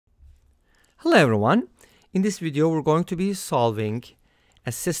Hello everyone. In this video we're going to be solving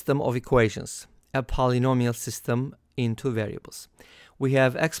a system of equations, a polynomial system in two variables. We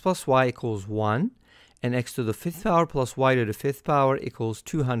have x plus y equals 1 and x to the 5th power plus y to the 5th power equals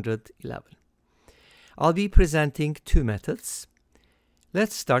 211. I'll be presenting two methods.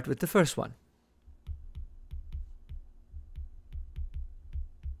 Let's start with the first one.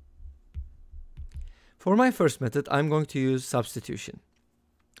 For my first method, I'm going to use substitution.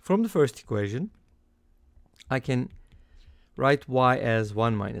 From the first equation, I can write y as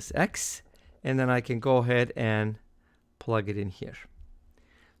 1 minus x, and then I can go ahead and plug it in here.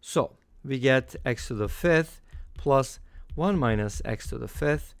 So we get x to the 5th plus 1 minus x to the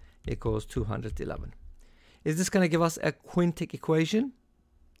 5th equals 211. Is this going to give us a quintic equation?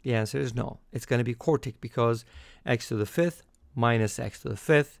 The answer is no. It's going to be quartic because x to the 5th minus x to the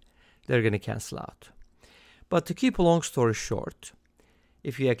 5th, they're going to cancel out. But to keep a long story short,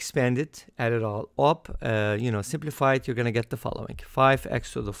 if you expand it, add it all up, simplify it, you're going to get the following.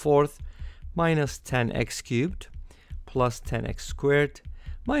 5x to the 4th minus 10x cubed plus 10x squared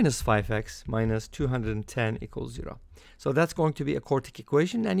minus 5x minus 210 equals 0. So that's going to be a quartic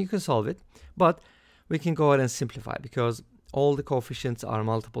equation, and you can solve it. But we can go ahead and simplify because all the coefficients are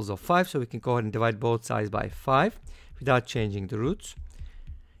multiples of 5. So we can go ahead and divide both sides by 5 without changing the roots.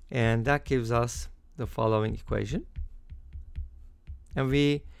 And that gives us the following equation. And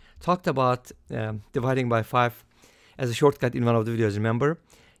we talked about dividing by 5 as a shortcut in one of the videos. Remember,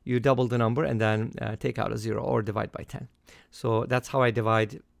 you double the number and then take out a 0 or divide by 10. So that's how I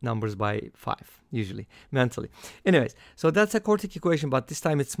divide numbers by 5, usually, mentally. Anyways, so that's a quartic equation, but this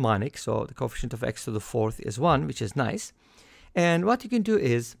time it's monic. So the coefficient of x to the 4th is 1, which is nice. And what you can do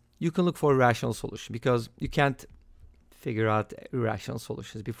is you can look for a rational solution because you can't figure out irrational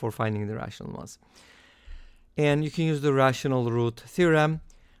solutions before finding the rational ones. And you can use the rational root theorem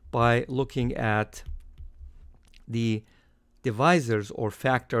by looking at the divisors or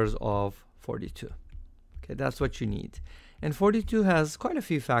factors of 42. Okay, that's what you need. And 42 has quite a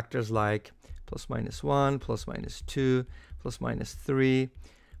few factors like plus minus 1, plus minus 2, plus minus 3,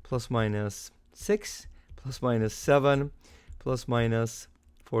 plus minus 6, plus minus 7, plus minus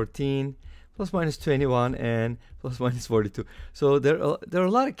 14, plus minus 21, and plus minus 42. So there are a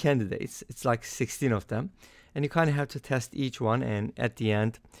lot of candidates. It's like 16 of them. And you kind of have to test each one, and at the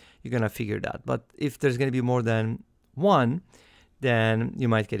end, you're going to figure it out. But if there's going to be more than one, then you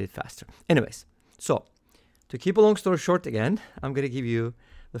might get it faster. Anyways, so to keep a long story short again, I'm going to give you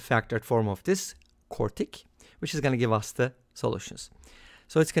the factored form of this quartic, which is going to give us the solutions.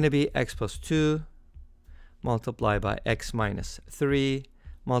 So it's going to be x plus 2 multiplied by x minus 3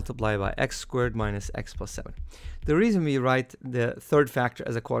 multiplied by x squared minus x plus 7. The reason we write the third factor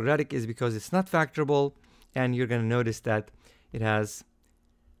as a quadratic is because it's not factorable, and you're going to notice that it has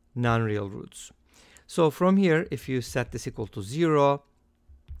non-real roots. So from here, if you set this equal to 0,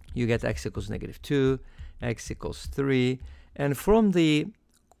 you get x equals negative 2, x equals 3, and from the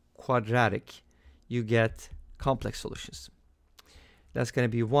quadratic, you get complex solutions. That's going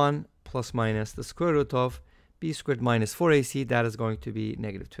to be 1 plus minus the square root of b squared minus 4ac. That is going to be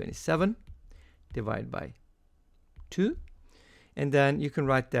negative 27 divided by 2. And then you can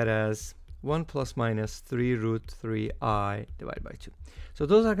write that as 1 plus minus 3 root 3i divided by 2. So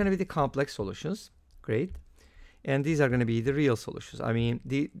those are going to be the complex solutions. Great. And these are going to be the real solutions. I mean,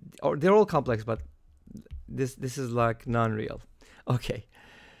 they're all complex, but this is like non-real. Okay.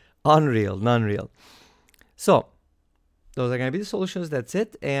 Unreal, non-real. So those are going to be the solutions. That's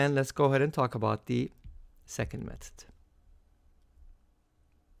it. And let's go ahead and talk about the second method.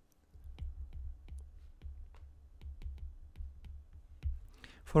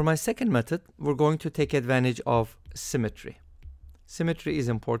 For my second method, we're going to take advantage of symmetry. Symmetry is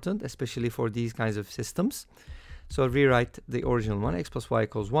important, especially for these kinds of systems. So rewrite the original one, x plus y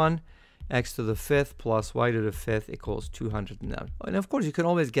equals 1, x to the 5th plus y to the 5th equals 211. And of course, you can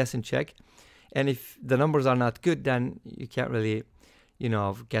always guess and check. And if the numbers are not good, then you can't really,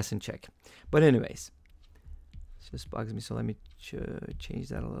 guess and check. But anyways, it just bugs me. So let me change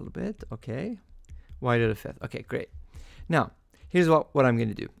that a little bit. Okay, y to the 5th. Okay, great. Now, here's what I'm going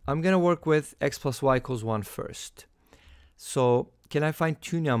to do. I'm going to work with x plus y equals 1 first. So can I find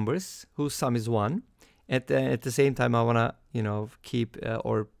two numbers whose sum is 1? At the same time, I want to, keep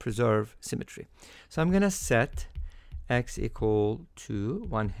or preserve symmetry. So I'm going to set x equal to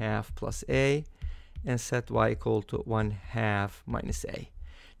 1/2 plus a and set y equal to 1/2 minus a.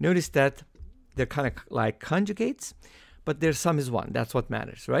 Notice that they're kind of like conjugates, but their sum is 1. That's what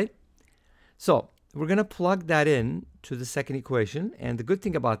matters, right? So we're going to plug that in to the second equation, and the good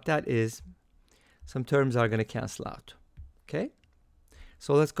thing about that is some terms are going to cancel out. Okay,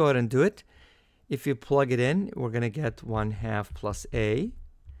 so let's go ahead and do it. If you plug it in, we're going to get 1/2 plus a,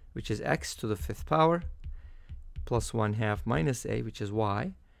 which is x to the 5th power, plus 1/2 minus a, which is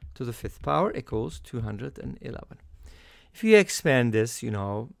y to the 5th power, equals 211. If you expand this, you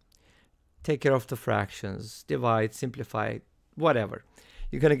know, take care of the fractions, divide, simplify, whatever,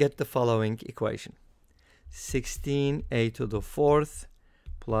 you're going to get the following equation. 16a to the 4th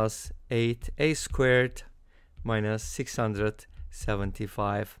plus 8a squared minus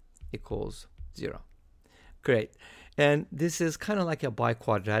 675 equals 0. Great. And this is kind of like a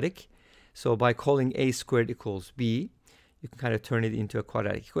biquadratic. So by calling a squared equals b, you can kind of turn it into a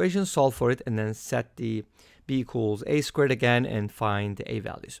quadratic equation, solve for it, and then set the b equals a squared again and find the a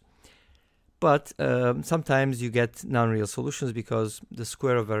values. But sometimes you get non-real solutions because the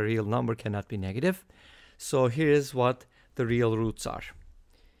square of a real number cannot be negative. So here is what the real roots are.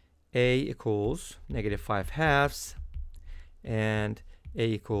 A equals -5/2 and a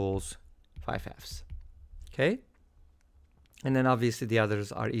equals 5/2. Okay? And then obviously the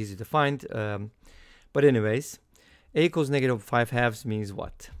others are easy to find. But anyways, a equals -5/2 means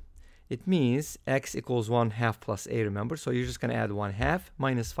what? It means x equals 1/2 plus a, remember? So you're just going to add 1/2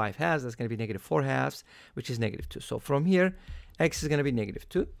 minus 5/2. That's going to be -4/2, which is -2. So from here, x is going to be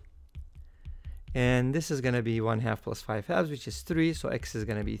 -2. And this is going to be 1/2 plus 5/2, which is 3. So x is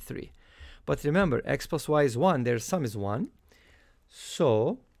going to be 3. But remember, x plus y is 1. Their sum is 1.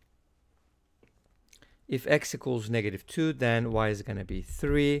 So if x equals -2, then y is going to be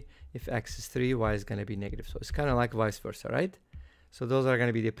 3. If x is 3, y is going to be negative. So it's kind of like vice versa, right? So those are going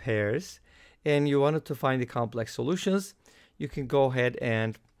to be the pairs. And you wanted to find the complex solutions. You can go ahead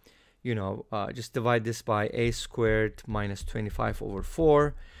and, you know, just divide this by a squared minus 25 over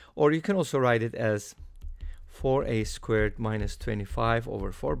 4. Or you can also write it as 4a squared minus 25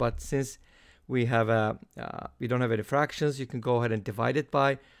 over 4. But since we have we don't have any fractions, you can go ahead and divide it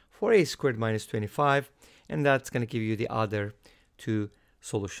by 4a squared minus 25. And that's going to give you the other two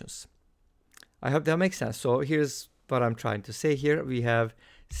solutions. I hope that makes sense. So here's what I'm trying to say here. We have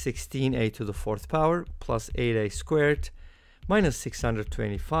 16a to the 4th power plus 8a squared minus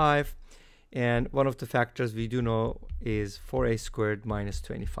 625. And one of the factors we do know is 4a squared minus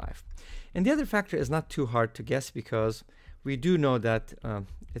 25. And the other factor is not too hard to guess because we do know that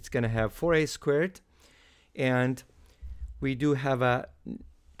it's going to have 4a squared. And we do have a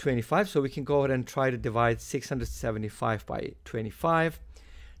 25. So we can go ahead and try to divide 675 by 25.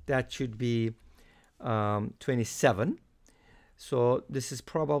 That should be 27. So this is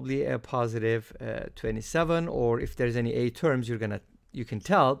probably a positive 27, or if there's any a terms, you can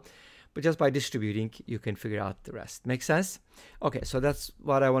tell, but just by distributing you can figure out the rest. Make sense? Okay, so that's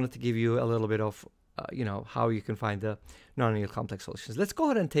what I wanted to give you a little bit of you know, how you can find the non-real complex solutions. Let's go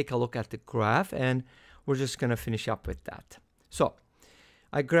ahead and take a look at the graph, and we're just going to finish up with that. So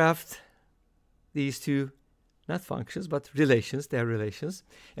I graphed these two, not functions, but relations. They're relations.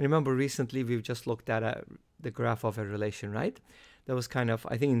 And remember, recently we've just looked at the graph of a relation, right? That was kind of,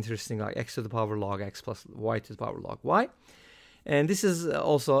 I think, interesting, like x to the power log x plus y to the power log y. And this is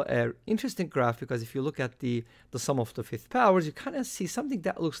also an interesting graph because if you look at the sum of the 5th powers, you kind of see something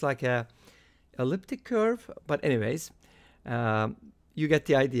that looks like a elliptic curve. But anyways, you get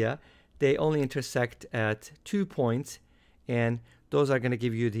the idea. They only intersect at 2 points, and those are going to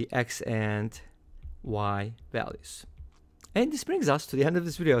give you the x and y values. And this brings us to the end of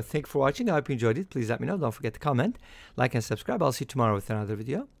this video. Thank you for watching. I hope you enjoyed it. Please let me know. Don't forget to comment, like, and subscribe. I'll see you tomorrow with another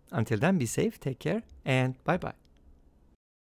video. Until then, be safe, take care, and bye-bye.